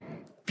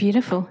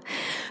Beautiful.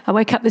 I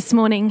woke up this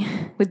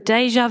morning with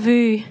deja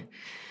vu.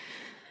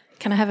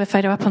 Can I have a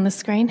photo up on the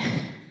screen?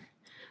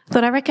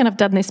 I reckon I've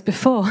done this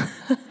before.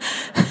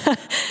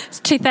 It's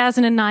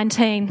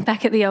 2019,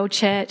 back at the old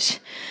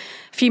church.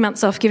 A few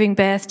months off giving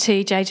birth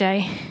to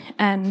JJ,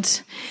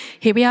 and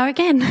here we are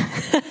again.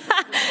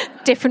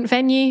 Different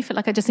venue. Feel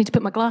like I just need to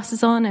put my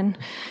glasses on and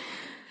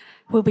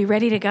we'll be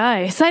ready to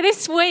go. So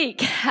this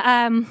week,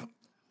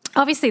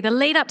 obviously the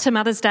lead up to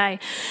Mother's Day,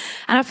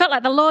 and I felt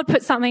like the Lord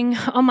put something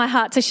on my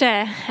heart to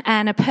share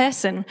and a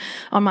person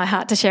on my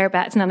heart to share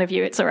about. It's none of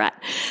you, it's all right.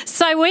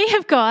 So we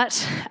have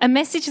got a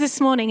message this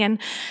morning, and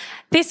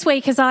this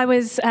week as I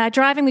was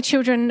driving the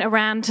children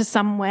around to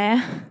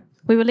somewhere,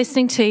 we were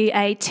listening to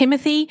a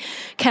Timothy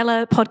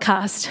Keller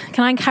podcast.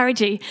 Can I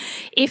encourage you,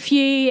 if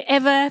you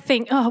ever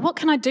think, oh, what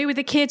can I do with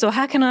the kids, or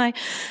how can I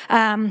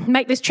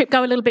make this trip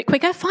go a little bit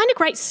quicker, find a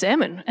great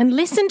sermon and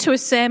listen to a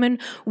sermon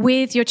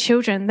with your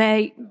children.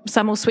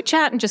 Some will switch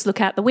out and just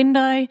look out the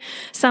window,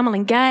 some will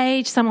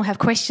engage, some will have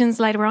questions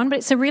later on, but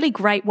it's a really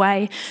great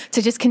way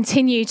to just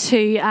continue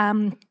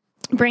to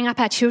bring up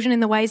our children in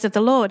the ways of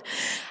the Lord.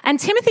 And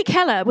Timothy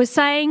Keller was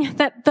saying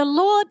that the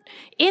Lord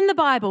in the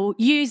Bible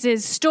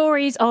uses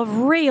stories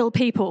of real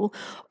people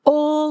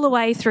all the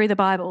way through the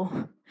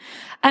Bible.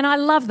 And I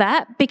love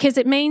that because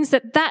it means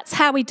that that's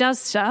how he does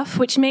stuff,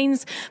 which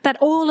means that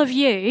all of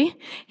you,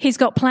 he's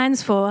got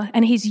plans for,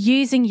 and he's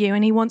using you,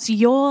 and he wants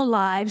your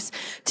lives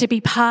to be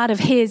part of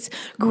his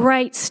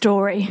great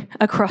story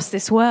across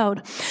this world.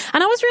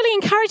 And I was really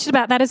encouraged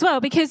about that as well,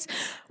 because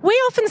we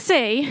often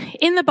see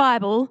in the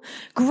Bible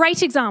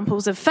great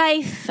examples of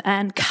faith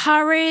and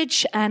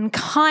courage and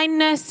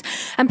kindness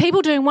and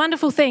people doing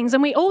wonderful things.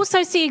 And we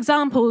also see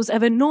examples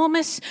of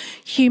enormous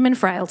human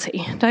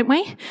frailty, don't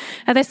we?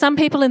 Are there some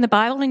people in the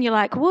Bible and you're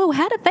like, whoa,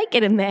 how did they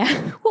get in there?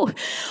 Whoa.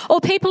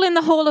 Or people in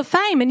the Hall of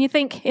Fame, and you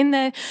think in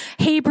the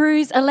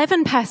Hebrews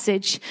 11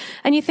 passage,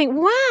 and you think,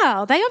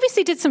 wow, they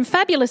obviously did some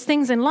fabulous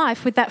things in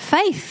life with that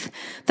faith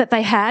that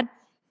they had.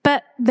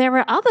 But there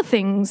are other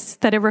things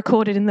that are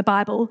recorded in the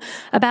Bible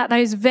about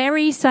those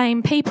very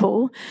same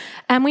people,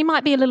 and we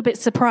might be a little bit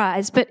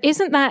surprised, but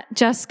isn't that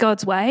just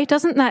God's way?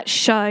 Doesn't that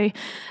show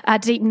our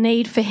deep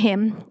need for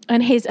him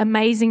and his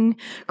amazing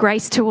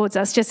grace towards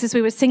us, just as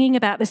we were singing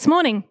about this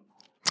morning?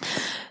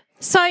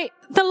 So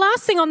the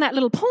last thing on that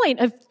little point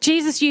of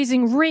Jesus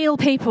using real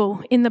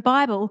people in the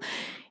Bible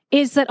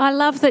is that I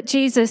love that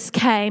Jesus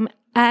came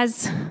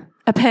as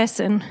a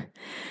person,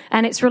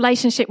 and it's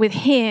relationship with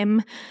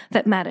him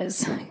that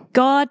matters.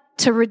 God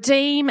to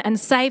redeem and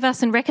save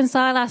us and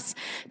reconcile us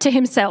to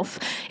himself.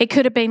 It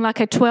could have been like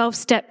a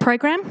 12-step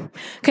program.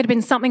 Could have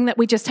been something that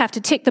we just have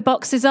to tick the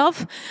boxes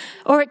of.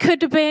 Or it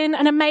could have been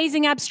an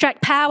amazing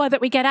abstract power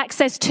that we get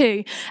access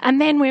to,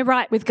 and then we're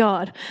right with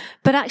God.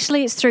 But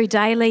actually it's through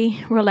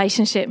daily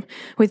relationship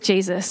with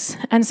Jesus.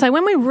 And so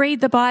when we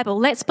read the Bible,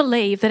 let's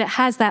believe that it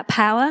has that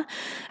power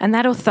and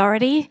that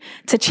authority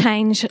to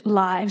change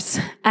lives.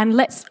 And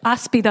let's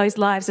us be those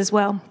lives as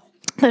well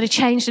that are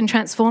changed and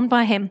transformed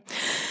by him.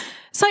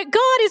 So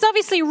God is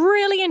obviously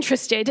really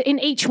interested in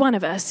each one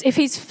of us if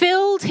he's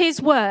filled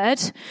his word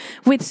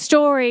with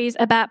stories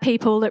about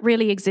people that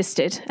really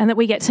existed and that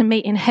we get to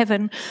meet in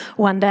heaven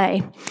one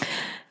day.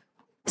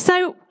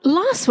 So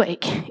last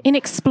week in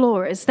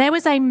Explorers, there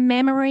was a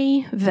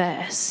memory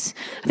verse.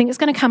 I think it's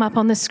going to come up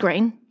on the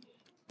screen.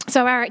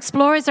 So our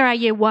Explorers are our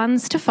year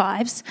 1s to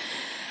 5s.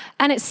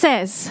 And it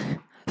says,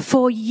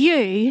 "For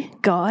you,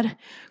 God,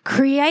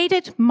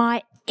 created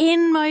my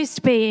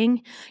inmost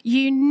being,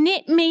 you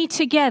knit me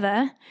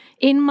together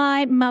in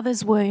my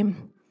mother's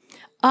womb.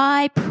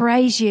 I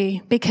praise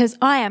you because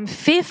I am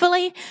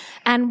fearfully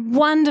and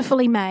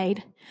wonderfully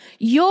made.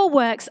 Your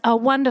works are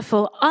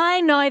wonderful. I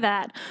know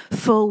that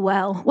full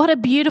well." What a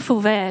beautiful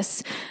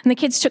verse. And the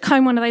kids took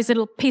home one of those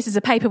little pieces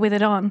of paper with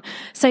it on.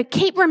 So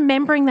keep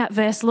remembering that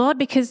verse,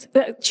 Lord,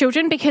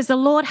 children, because the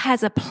Lord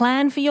has a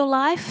plan for your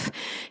life.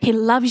 He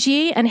loves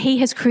you and he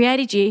has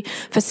created you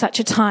for such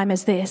a time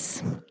as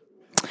this.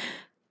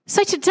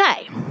 So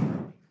today,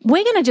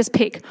 we're going to just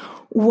pick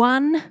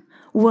one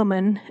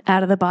woman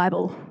out of the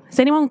Bible. Has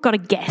anyone got a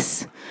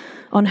guess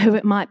on who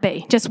it might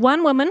be? Just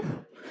one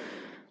woman.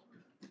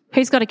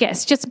 Who's got a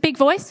guess? Just a big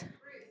voice?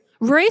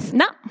 Ruth?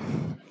 No.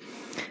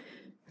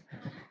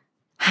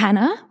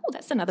 Hannah? Oh,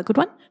 that's another good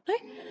one. No.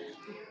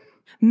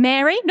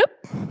 Mary? Nope.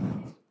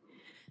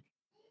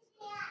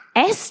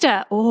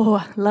 Esther?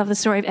 Oh, love the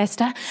story of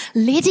Esther.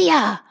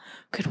 Lydia?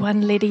 Good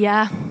one,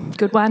 Lydia.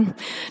 Good one.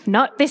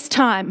 Not this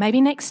time.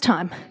 Maybe next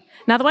time.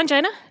 Another one,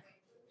 Jonah?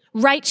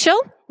 Rachel?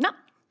 No.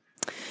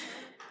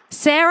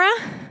 Sarah?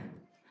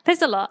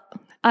 There's a lot.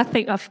 I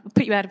think I've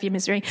put you out of your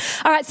misery.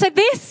 All right, so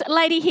this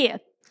lady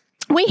here,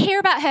 we hear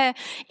about her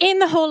in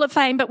the Hall of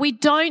Fame, but we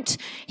don't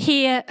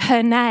hear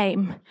her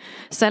name.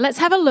 So let's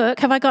have a look.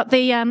 Have I got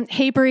the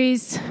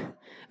Hebrews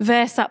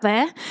verse up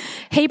there?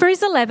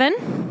 Hebrews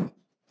 11,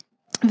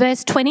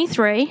 verse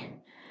 23.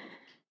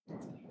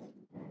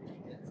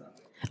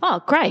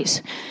 Oh,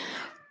 great.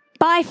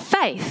 By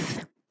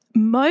faith,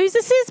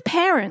 Moses'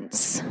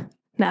 parents,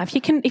 Now,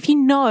 if you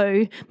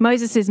know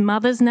Moses'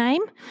 mother's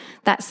name,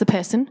 that's the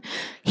person,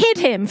 hid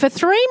him for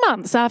 3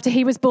 months after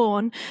he was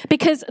born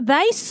because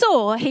they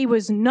saw he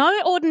was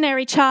no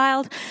ordinary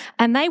child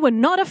and they were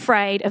not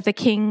afraid of the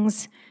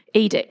king's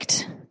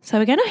edict. So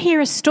we're going to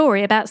hear a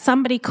story about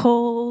somebody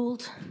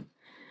called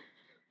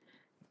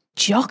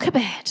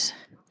Jochebed.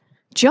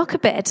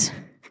 Jochebed.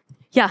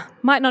 Yeah,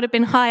 might not have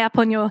been high up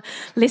on your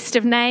list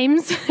of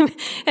names.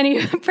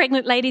 Any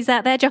pregnant ladies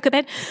out there,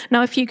 Jochebed?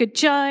 Know a few good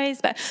Joes.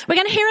 But we're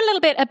going to hear a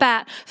little bit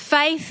about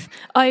faith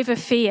over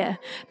fear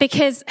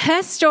because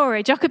her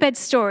story, Jochebed's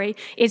story,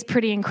 is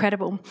pretty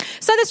incredible.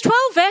 So there's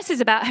 12 verses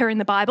about her in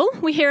the Bible.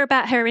 We hear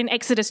about her in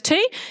Exodus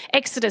 2,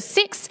 Exodus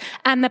 6,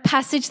 and the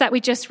passage that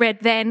we just read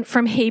then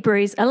from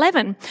Hebrews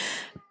 11.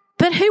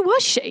 But who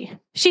was she?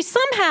 She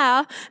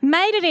somehow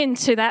made it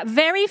into that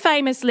very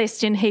famous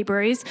list in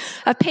Hebrews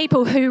of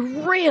people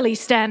who really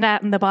stand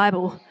out in the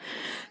Bible.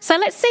 So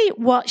let's see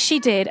what she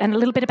did and a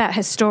little bit about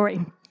her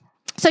story.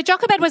 So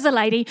Jochebed was a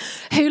lady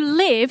who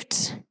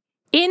lived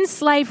in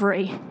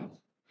slavery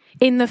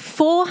in the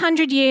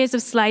 400 years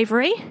of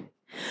slavery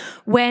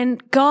when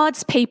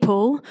God's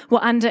people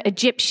were under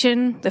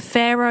Egyptian, the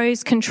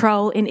Pharaoh's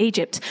control in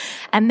Egypt,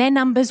 and their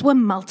numbers were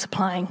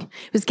multiplying.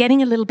 It was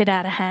getting a little bit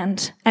out of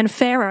hand, and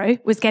Pharaoh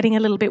was getting a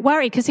little bit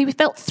worried because he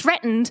felt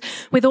threatened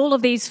with all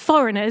of these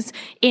foreigners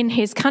in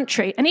his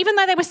country. And even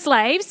though they were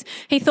slaves,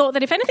 he thought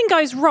that if anything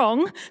goes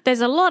wrong,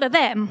 there's a lot of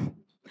them.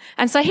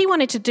 And so he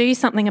wanted to do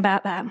something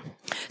about that.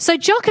 So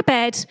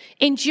Jochebed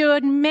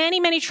endured many,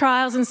 many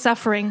trials and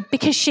suffering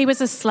because she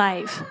was a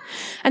slave.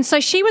 And so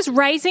she was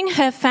raising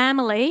her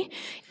family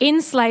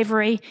in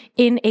slavery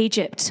in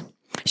Egypt.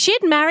 She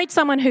had married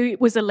someone who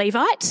was a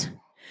Levite,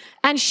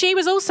 and she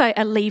was also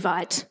a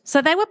Levite.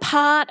 So they were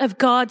part of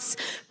God's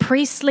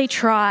priestly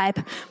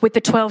tribe with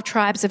the 12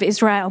 tribes of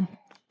Israel.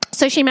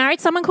 So she married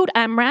someone called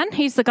Amram.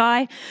 He's the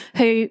guy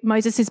who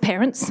Moses'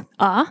 parents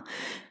are.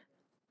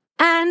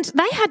 And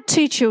they had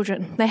 2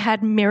 children. They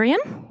had Miriam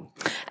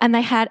and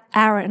they had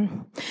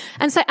Aaron.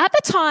 And so at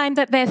the time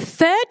that their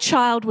 3rd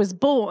child was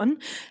born,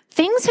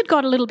 things had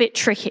got a little bit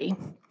tricky.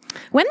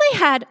 When they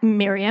had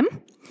Miriam,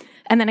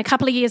 and then a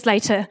couple of years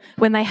later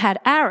when they had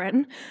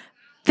Aaron,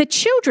 the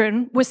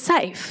children were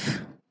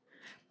safe.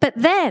 But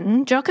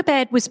then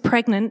Jochebed was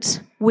pregnant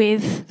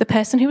with the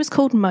person who was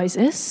called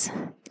Moses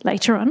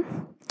later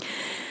on.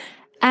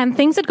 And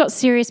things had got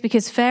serious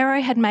because Pharaoh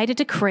had made a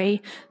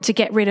decree to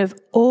get rid of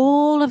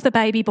all of the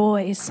baby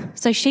boys.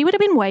 So she would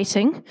have been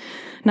waiting,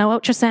 no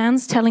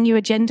ultrasounds telling you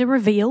a gender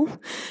reveal.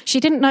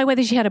 She didn't know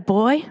whether she had a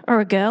boy or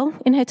a girl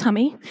in her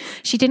tummy.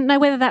 She didn't know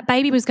whether that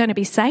baby was going to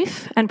be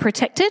safe and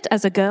protected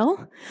as a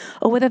girl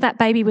or whether that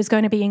baby was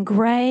going to be in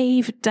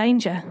grave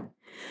danger.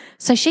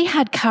 So she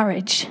had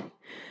courage.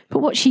 But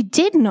what she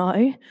did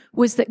know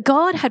was that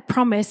God had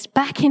promised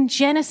back in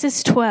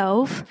Genesis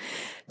 12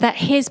 that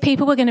his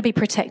people were going to be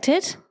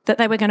protected, that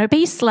they were going to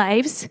be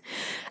slaves.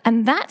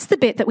 And that's the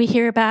bit that we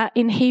hear about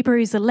in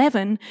Hebrews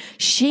 11.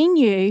 She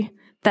knew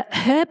that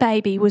her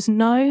baby was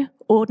no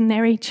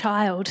ordinary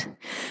child.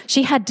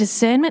 She had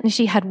discernment and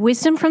she had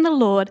wisdom from the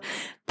Lord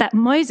that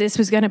Moses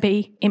was going to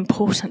be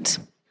important.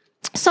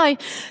 So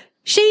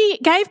she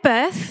gave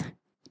birth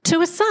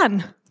to a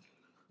son.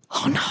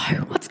 Oh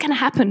no, what's going to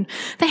happen?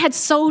 They had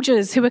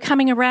soldiers who were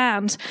coming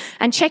around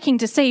and checking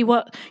to see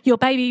what your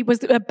baby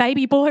was, a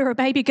baby boy or a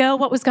baby girl,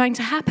 what was going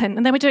to happen.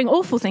 And they were doing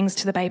awful things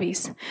to the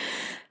babies.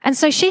 And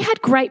so she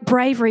had great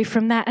bravery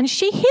from that. And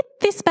she hid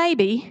this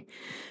baby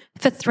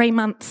for 3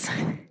 months.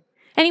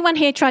 Anyone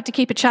here tried to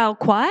keep a child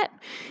quiet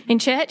in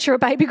church or a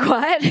baby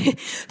quiet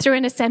through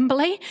an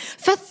assembly?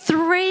 For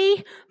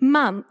 3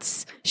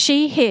 months,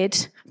 she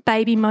hid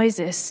baby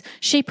Moses.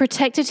 She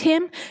protected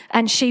him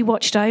and she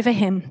watched over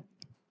him.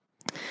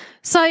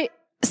 So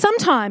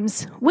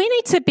sometimes we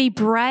need to be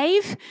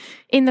brave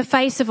in the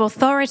face of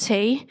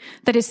authority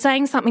that is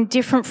saying something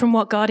different from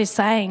what God is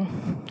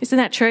saying. Isn't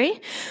that true?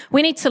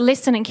 We need to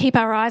listen and keep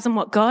our eyes on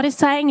what God is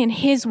saying in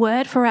his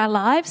word for our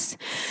lives.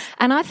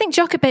 And I think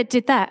Jochebed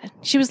did that.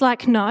 She was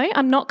like, no,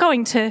 I'm not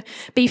going to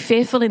be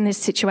fearful in this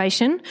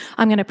situation.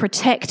 I'm going to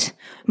protect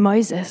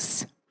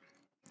Moses.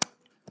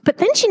 But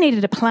then she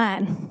needed a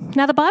plan.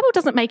 Now, the Bible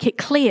doesn't make it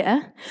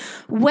clear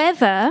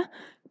whether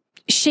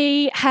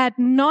she had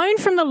known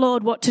from the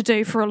Lord what to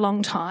do for a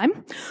long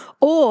time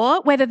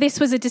or whether this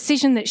was a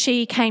decision that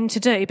she came to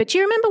do. But do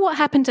you remember what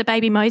happened to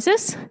baby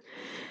Moses?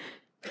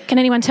 Can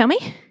anyone tell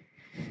me?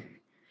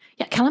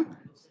 Yeah, Callum?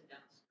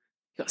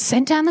 He got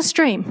sent down the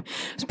stream.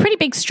 It was a pretty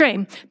big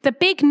stream. The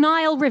big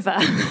Nile River,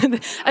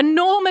 the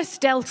enormous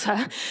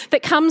delta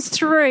that comes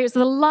through is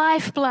the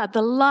lifeblood,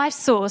 the life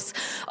source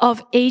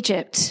of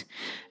Egypt.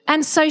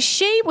 And so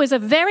she was a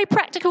very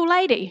practical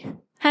lady.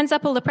 Hands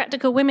up all the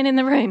practical women in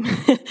the room.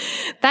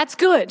 That's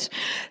good.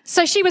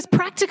 So she was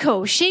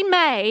practical. She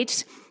made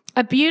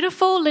a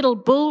beautiful little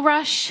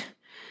bulrush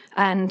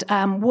and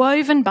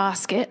woven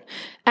basket,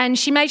 and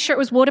she made sure it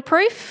was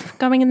waterproof,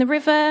 going in the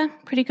river.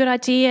 Pretty good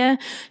idea.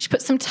 She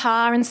put some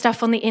tar and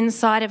stuff on the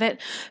inside of it,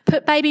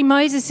 put baby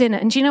Moses in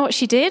it. And do you know what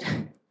she did?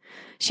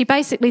 She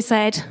basically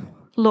said,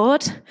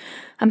 Lord,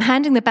 I'm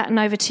handing the baton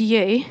over to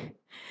you.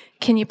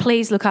 Can you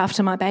please look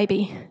after my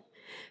baby?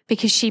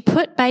 Because she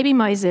put baby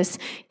Moses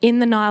in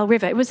the Nile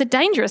River. It was a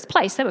dangerous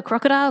place. There were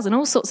crocodiles and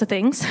all sorts of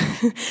things.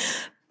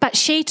 But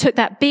she took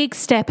that big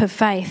step of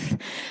faith.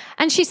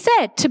 And she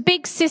said to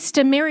big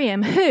sister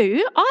Miriam,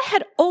 who I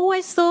had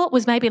always thought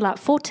was maybe like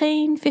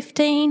 14,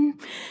 15,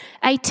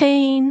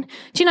 18. Do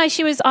you know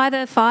she was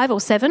either 5 or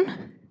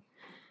 7?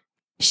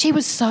 She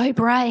was so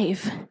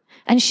brave.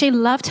 And she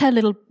loved her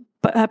little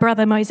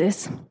brother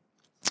Moses.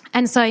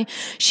 And so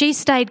she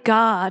stayed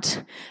guard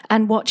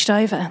and watched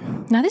over.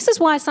 Now, this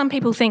is why some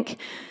people think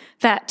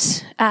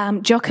that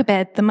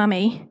Jochebed, the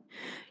mummy,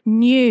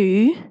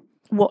 knew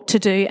what to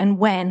do and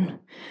when.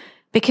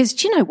 Because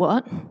do you know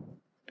what?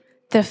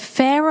 The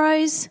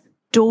Pharaoh's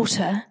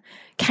daughter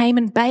came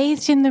and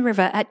bathed in the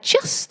river at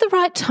just the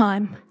right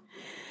time.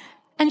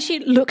 And she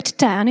looked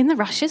down in the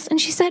rushes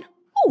and she said,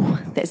 oh,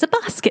 there's a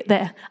basket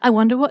there. I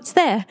wonder what's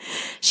there.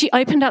 She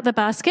opened up the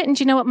basket and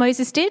do you know what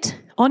Moses did?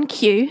 On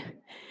cue,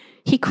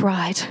 he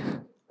cried.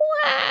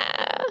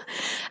 Wow.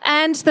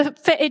 And the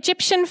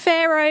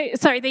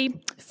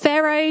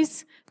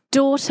Pharaoh's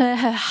daughter,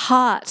 her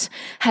heart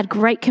had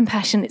great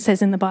compassion, it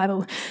says in the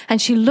Bible.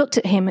 And she looked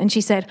at him and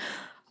she said,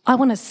 I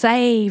want to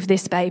save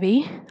this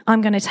baby.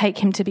 I'm going to take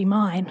him to be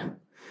mine.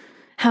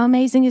 How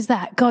amazing is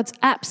that? God's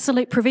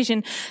absolute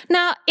provision.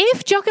 Now,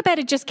 if Jochebed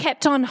had just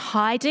kept on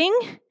hiding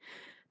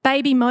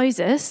baby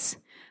Moses,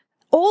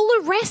 all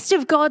the rest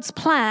of God's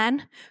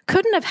plan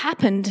couldn't have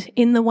happened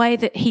in the way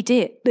that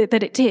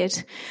it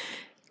did.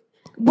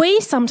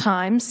 We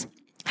sometimes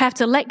have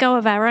to let go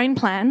of our own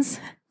plans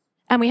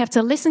and we have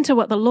to listen to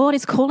what the Lord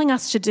is calling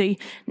us to do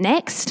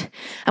next.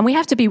 And we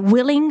have to be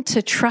willing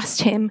to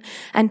trust him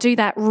and do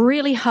that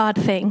really hard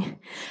thing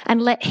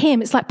and let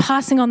him, it's like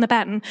passing on the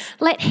baton,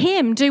 let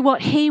him do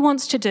what he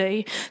wants to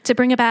do to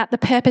bring about the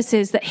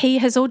purposes that he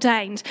has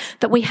ordained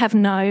that we have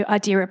no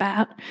idea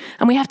about.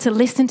 And we have to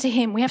listen to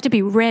him. We have to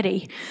be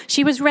ready.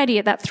 She was ready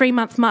at that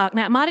 3-month mark.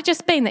 Now, it might have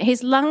just been that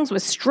his lungs were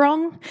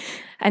strong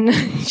and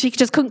she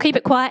just couldn't keep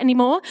it quiet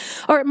anymore.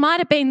 Or it might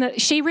have been that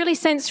she really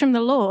sensed from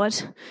the Lord.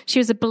 She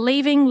was a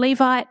believing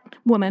Levite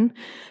woman.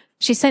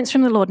 She sensed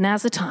from the Lord,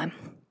 now's the time.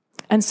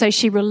 And so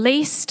she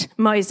released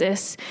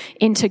Moses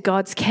into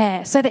God's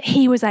care so that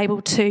he was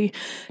able to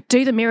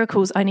do the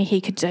miracles only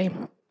he could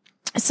do.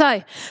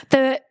 So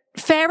the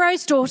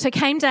Pharaoh's daughter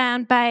came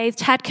down, bathed,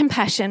 had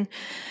compassion,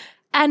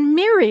 and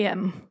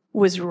Miriam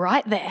was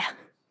right there.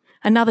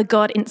 Another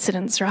God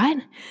incident,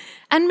 right?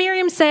 And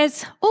Miriam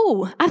says,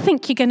 oh, I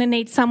think you're going to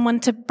need someone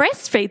to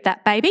breastfeed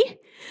that baby.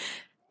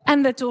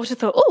 And the daughter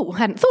thought, oh, I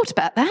hadn't thought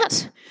about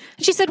that.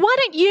 And she said, why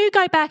don't you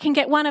go back and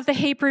get one of the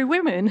Hebrew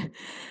women?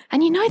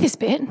 And you know this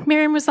bit.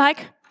 Miriam was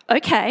like,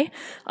 okay,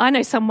 I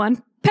know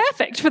someone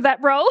perfect for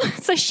that role.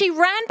 So she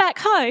ran back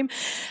home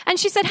and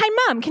she said, hey,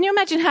 Mum, can you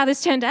imagine how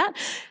this turned out?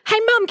 Hey,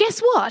 Mum,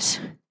 guess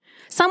what?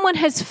 Someone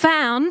has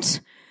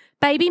found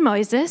baby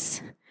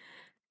Moses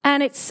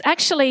and it's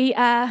actually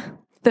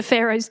the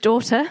Pharaoh's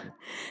daughter.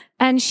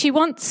 And she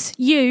wants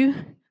you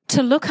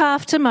to look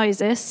after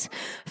Moses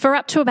for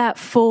up to about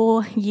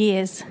 4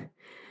 years.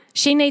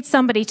 She needs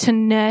somebody to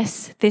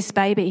nurse this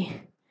baby.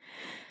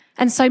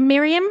 And so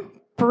Miriam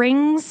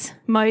brings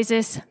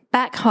Moses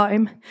back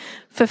home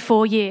for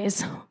 4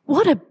 years.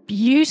 What a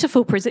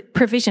beautiful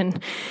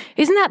provision.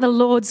 Isn't that the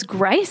Lord's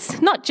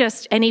grace? Not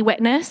just any wet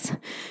nurse,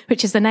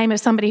 which is the name of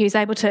somebody who's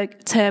able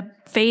to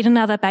feed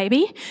another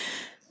baby,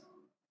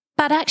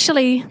 but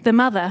actually the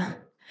mother.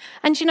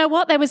 And you know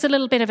what? There was a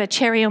little bit of a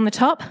cherry on the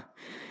top.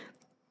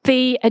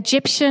 The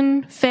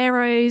Egyptian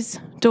Pharaoh's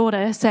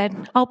daughter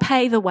said, I'll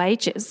pay the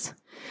wages.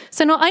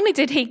 So not only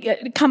did he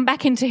come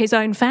back into his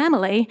own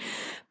family,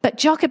 but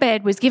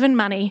Jochebed was given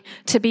money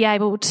to be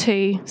able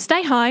to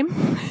stay home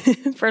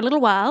for a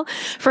little while,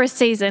 for a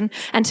season,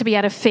 and to be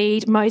able to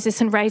feed Moses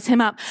and raise him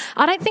up.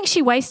 I don't think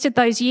she wasted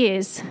those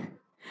years.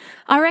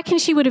 I reckon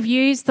she would have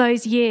used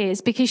those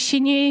years because she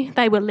knew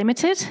they were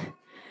limited.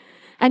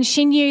 And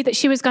she knew that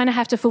she was going to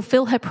have to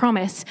fulfill her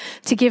promise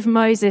to give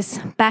Moses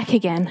back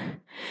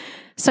again.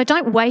 So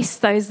don't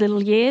waste those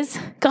little years.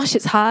 Gosh,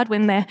 it's hard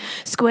when they're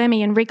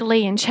squirmy and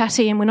wriggly and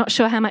chatty and we're not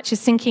sure how much is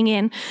sinking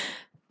in.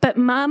 But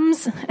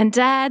mums and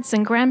dads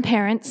and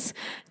grandparents,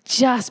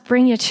 just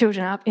bring your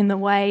children up in the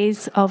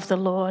ways of the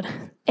Lord.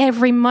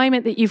 Every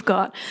moment that you've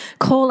got,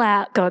 call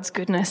out God's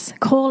goodness,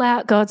 call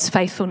out God's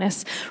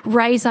faithfulness,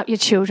 raise up your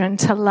children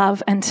to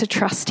love and to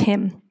trust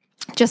him,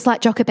 just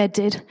like Jochebed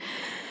did.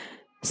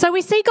 So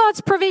we see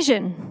God's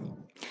provision.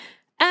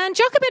 And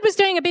Jochebed was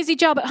doing a busy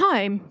job at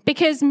home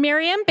because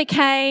Miriam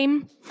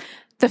became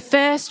the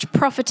first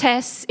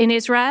prophetess in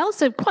Israel,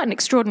 so quite an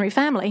extraordinary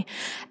family.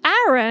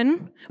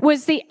 Aaron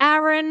was the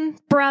Aaron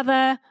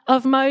brother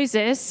of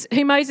Moses,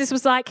 who Moses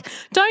was like,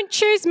 don't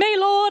choose me,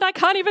 Lord, I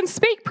can't even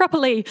speak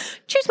properly.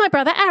 Choose my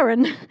brother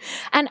Aaron.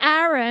 And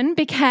Aaron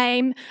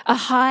became a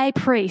high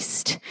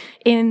priest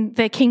in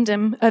the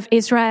kingdom of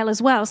Israel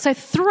as well. So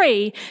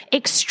 3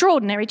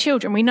 extraordinary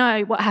children. We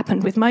know what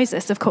happened with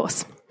Moses, of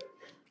course.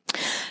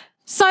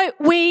 So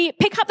we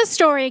pick up the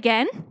story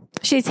again.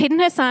 She's hidden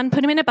her son,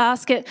 put him in a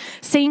basket,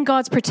 seen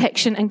God's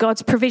protection and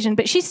God's provision,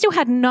 but she still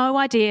had no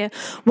idea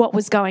what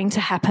was going to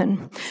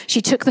happen.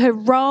 She took her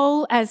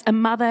role as a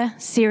mother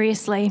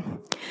seriously.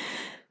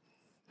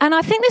 And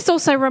I think this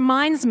also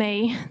reminds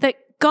me that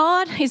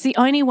God is the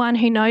only one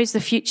who knows the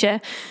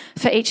future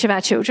for each of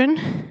our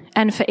children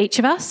and for each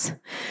of us.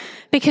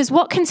 Because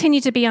what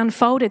continued to be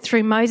unfolded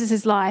through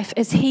Moses' life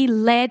as he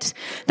led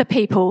the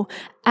people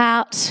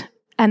out,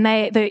 and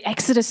the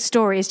Exodus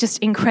story is just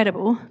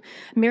incredible.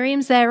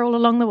 Miriam's there all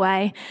along the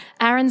way.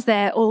 Aaron's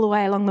there all the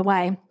way along the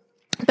way.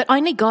 But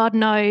only God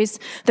knows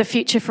the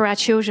future for our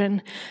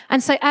children.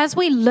 And so as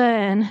we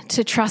learn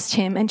to trust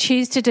him and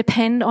choose to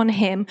depend on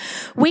him,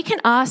 we can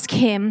ask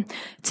him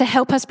to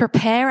help us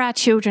prepare our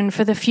children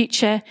for the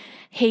future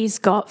he's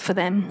got for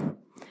them.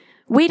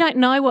 We don't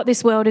know what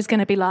this world is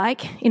going to be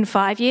like in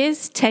 5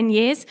 years, 10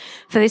 years,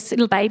 for this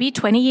little baby,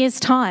 20 years'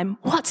 time.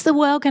 What's the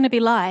world going to be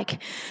like?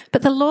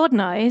 But the Lord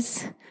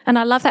knows. And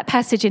I love that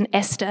passage in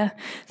Esther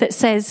that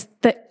says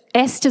that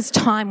Esther's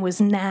time was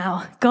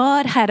now.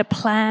 God had a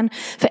plan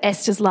for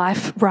Esther's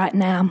life right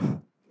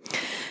now.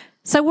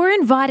 So we're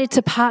invited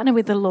to partner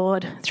with the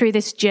Lord through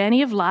this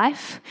journey of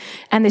life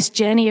and this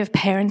journey of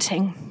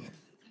parenting.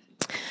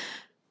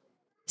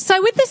 So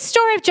with this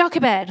story of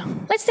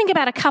Jochebed, let's think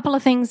about a couple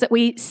of things that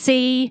we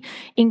see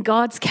in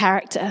God's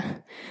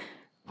character.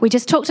 We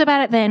just talked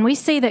about it then. We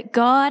see that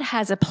God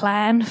has a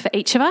plan for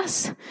each of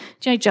us.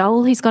 Do you know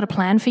Joel, he's got a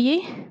plan for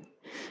you?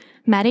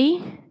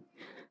 Maddie,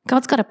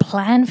 God's got a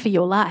plan for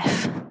your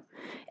life.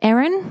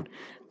 Erin,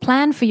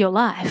 plan for your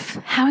life.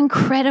 How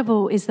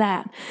incredible is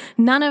that?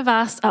 None of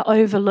us are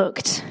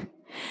overlooked.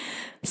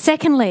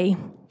 Secondly,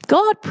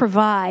 God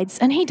provides,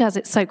 and he does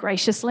it so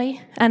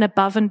graciously and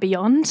above and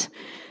beyond.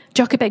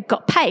 Jochebed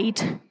got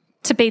paid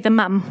to be the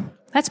mum.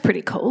 That's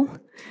pretty cool.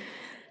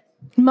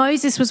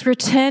 Moses was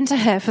returned to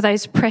her for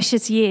those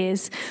precious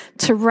years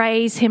to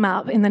raise him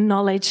up in the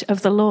knowledge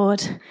of the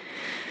Lord.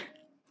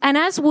 And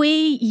as we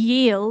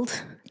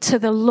yield to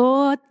the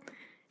Lord,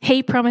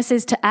 he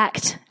promises to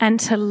act and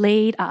to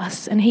lead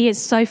us. And he is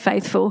so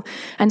faithful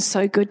and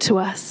so good to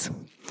us.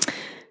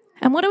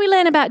 And what do we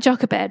learn about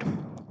Jochebed?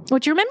 Well,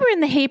 do you remember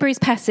in the Hebrews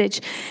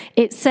passage,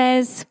 it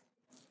says,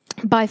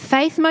 by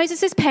faith,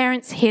 Moses'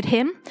 parents hid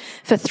him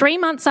for 3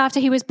 months after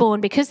he was born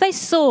because they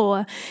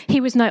saw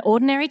he was no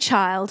ordinary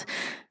child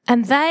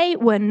and they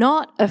were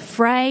not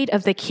afraid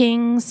of the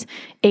king's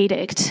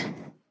edict.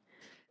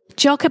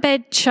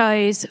 Jochebed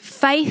chose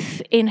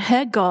faith in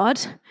her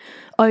God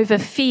over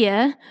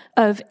fear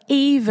of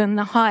even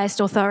the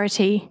highest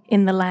authority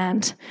in the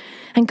land.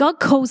 And God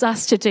calls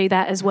us to do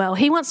that as well.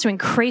 He wants to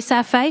increase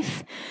our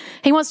faith.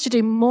 He wants to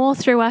do more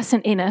through us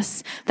and in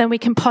us than we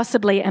can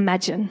possibly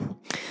imagine.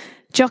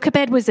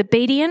 Jochebed was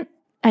obedient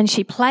and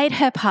she played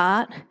her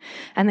part,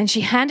 and then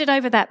she handed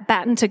over that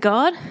baton to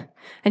God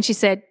and she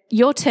said,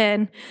 your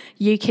turn,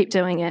 you keep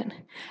doing it.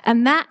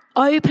 And that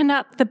opened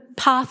up the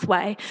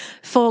pathway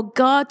for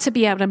God to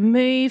be able to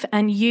move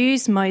and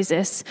use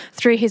Moses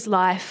through his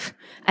life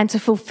and to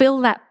fulfill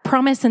that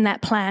promise and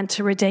that plan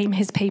to redeem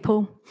his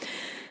people.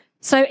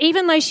 So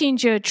even though she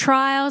endured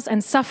trials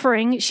and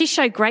suffering, she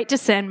showed great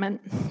discernment.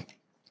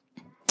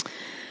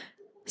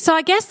 So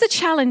I guess the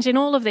challenge in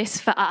all of this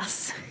for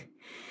us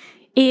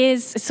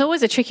is, it's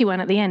always a tricky one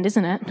at the end,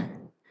 isn't it?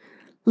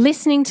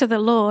 Listening to the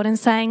Lord and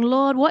saying,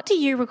 Lord, what do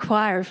you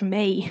require of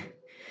me?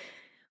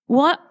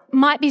 What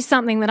might be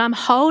something that I'm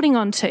holding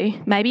on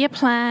to? Maybe a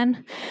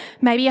plan,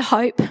 maybe a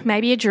hope,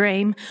 maybe a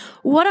dream.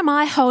 What am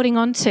I holding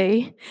on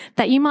to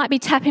that you might be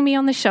tapping me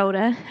on the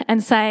shoulder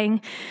and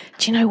saying,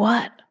 do you know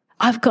what?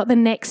 I've got the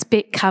next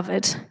bit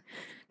covered.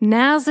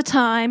 Now's the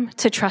time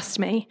to trust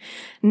me.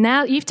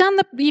 Now you've done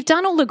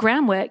all the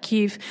groundwork.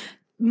 You've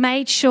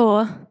made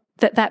sure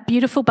that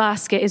beautiful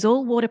basket is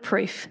all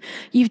waterproof.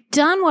 You've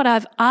done what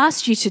I've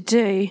asked you to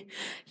do.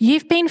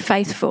 You've been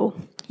faithful.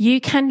 You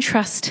can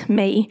trust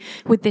me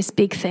with this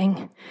big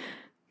thing.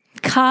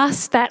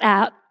 Cast that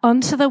out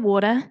onto the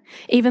water,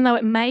 even though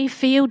it may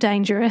feel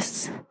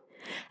dangerous,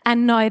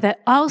 and know that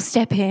I'll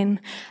step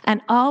in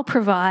and I'll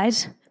provide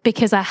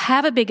because I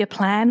have a bigger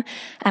plan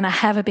and I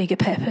have a bigger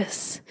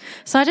purpose.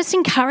 So I just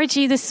encourage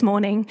you this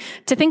morning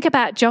to think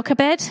about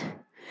Jochebed,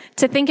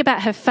 to think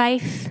about her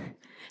faith,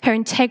 her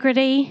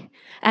integrity,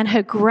 and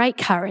her great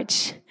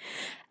courage.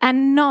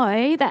 And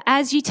know that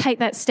as you take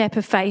that step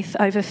of faith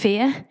over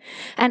fear,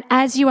 and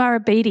as you are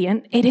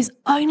obedient, it is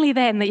only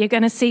then that you're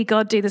going to see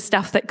God do the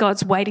stuff that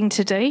God's waiting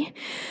to do.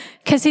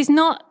 Because he's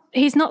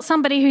not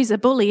somebody who's a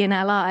bully in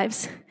our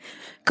lives.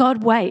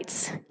 God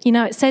waits. You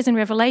know, it says in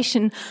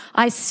Revelation,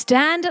 I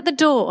stand at the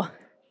door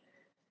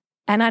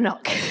and I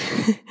knock.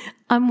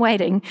 I'm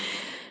waiting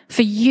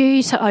for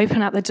you to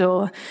open up the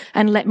door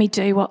and let me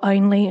do what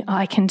only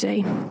I can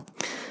do.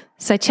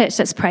 So church,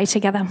 let's pray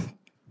together.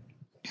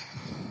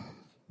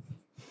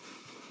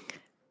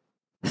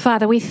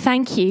 Father, we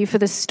thank you for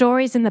the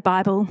stories in the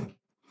Bible,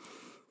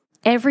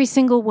 every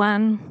single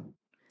one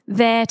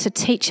there to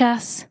teach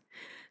us,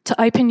 to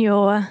open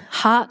your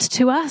heart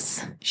to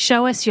us,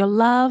 show us your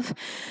love,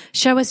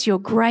 show us your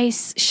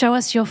grace, show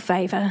us your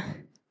favour.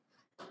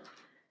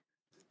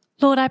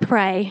 Lord, I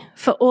pray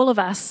for all of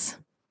us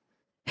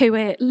who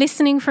are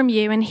listening from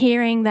you and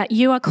hearing that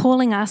you are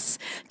calling us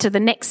to the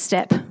next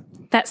step,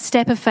 that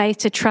step of faith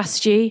to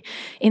trust you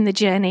in the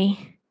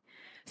journey,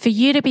 for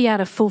you to be able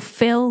to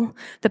fulfill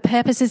the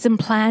purposes and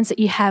plans that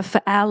you have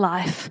for our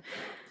life.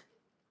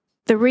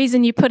 The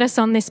reason you put us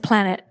on this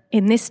planet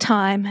in this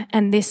time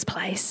and this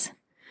place.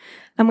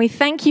 And we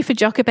thank you for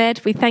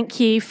Jochebed. We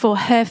thank you for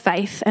her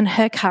faith and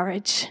her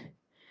courage.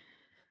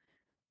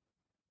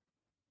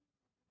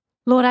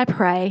 Lord, I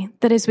pray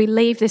that as we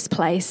leave this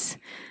place,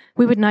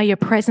 we would know your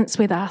presence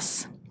with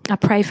us. I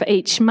pray for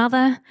each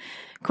mother,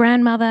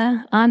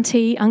 grandmother,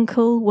 auntie,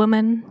 uncle,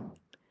 woman,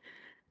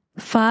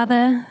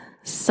 father,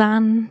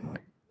 son,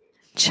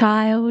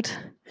 child,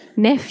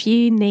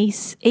 nephew,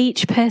 niece,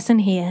 each person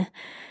here.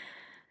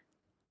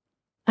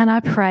 And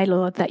I pray,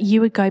 Lord, that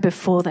you would go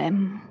before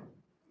them,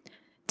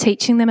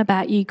 teaching them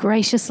about you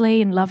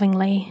graciously and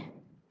lovingly,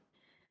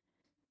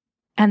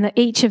 and that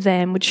each of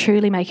them would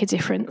truly make a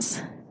difference.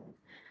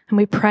 And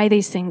we pray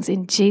these things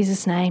in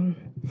Jesus' name.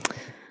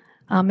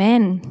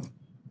 Amen.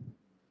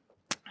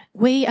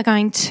 We are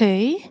going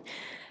to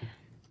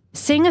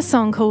sing a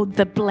song called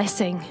The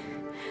Blessing.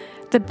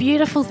 The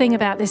beautiful thing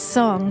about this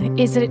song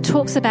is that it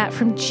talks about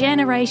from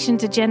generation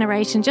to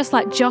generation, just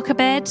like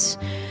Jochebed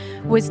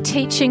was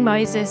teaching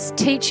Moses,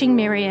 teaching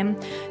Miriam,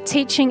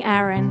 teaching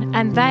Aaron,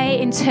 and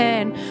they in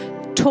turn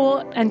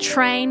taught and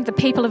trained the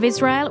people of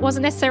Israel. It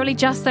wasn't necessarily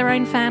just their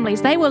own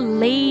families. They were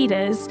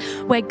leaders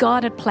where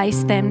God had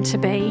placed them to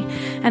be.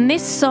 And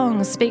this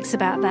song speaks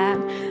about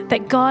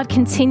that God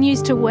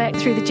continues to work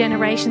through the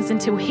generations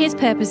until his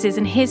purposes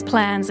and his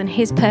plans and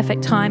his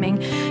perfect timing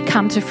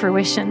come to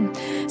fruition.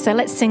 So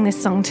let's sing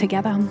this song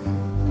together.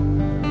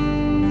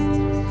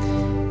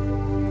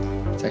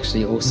 It's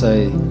actually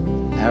also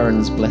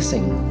Aaron's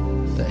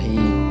blessing that he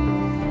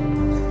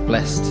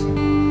blessed.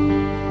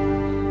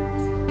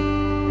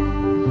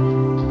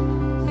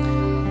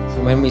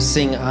 When we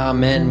sing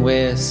Amen,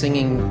 we're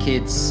singing,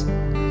 kids,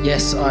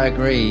 yes, I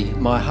agree.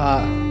 My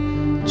heart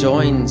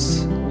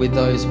joins with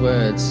those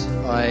words.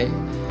 I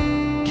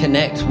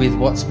connect with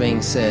what's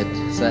being said.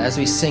 So as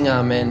we sing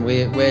Amen,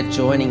 we're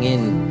joining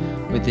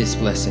in with this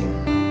blessing.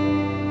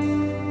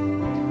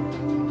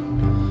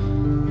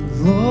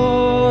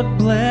 Lord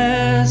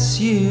bless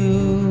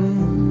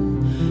you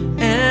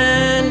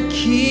and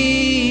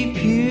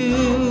keep you.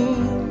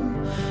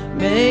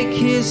 Make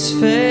his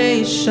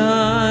face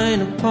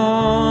shine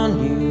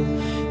upon you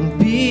and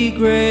be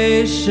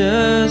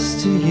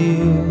gracious to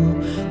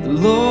you. The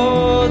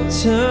Lord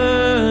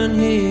turn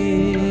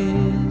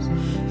his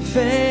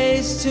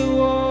face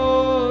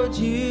toward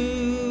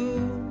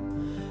you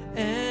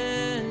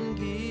and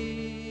give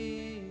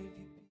you.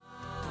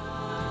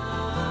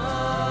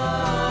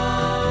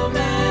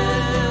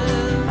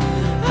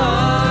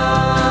 Amen.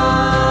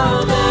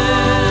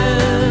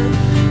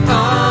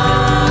 Amen.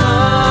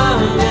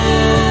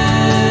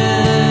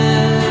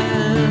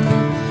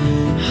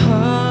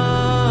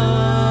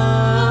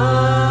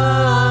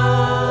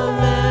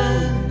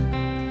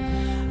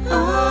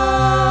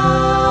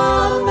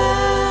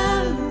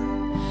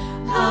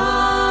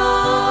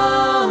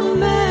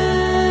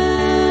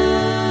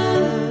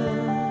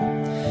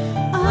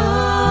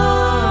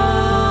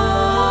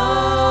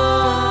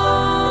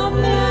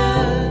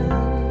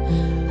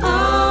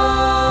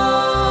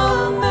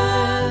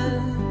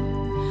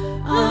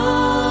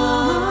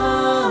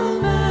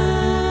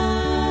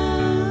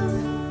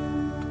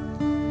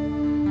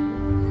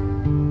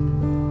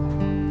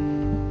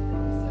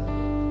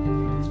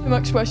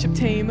 Much worship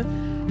team.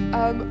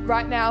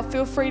 Right now,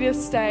 feel free to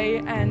stay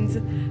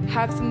and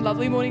have some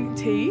lovely morning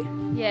tea.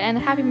 Yeah, and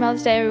happy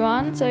Mother's Day,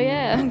 everyone. So,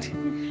 yeah.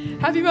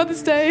 Happy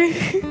Mother's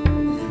Day.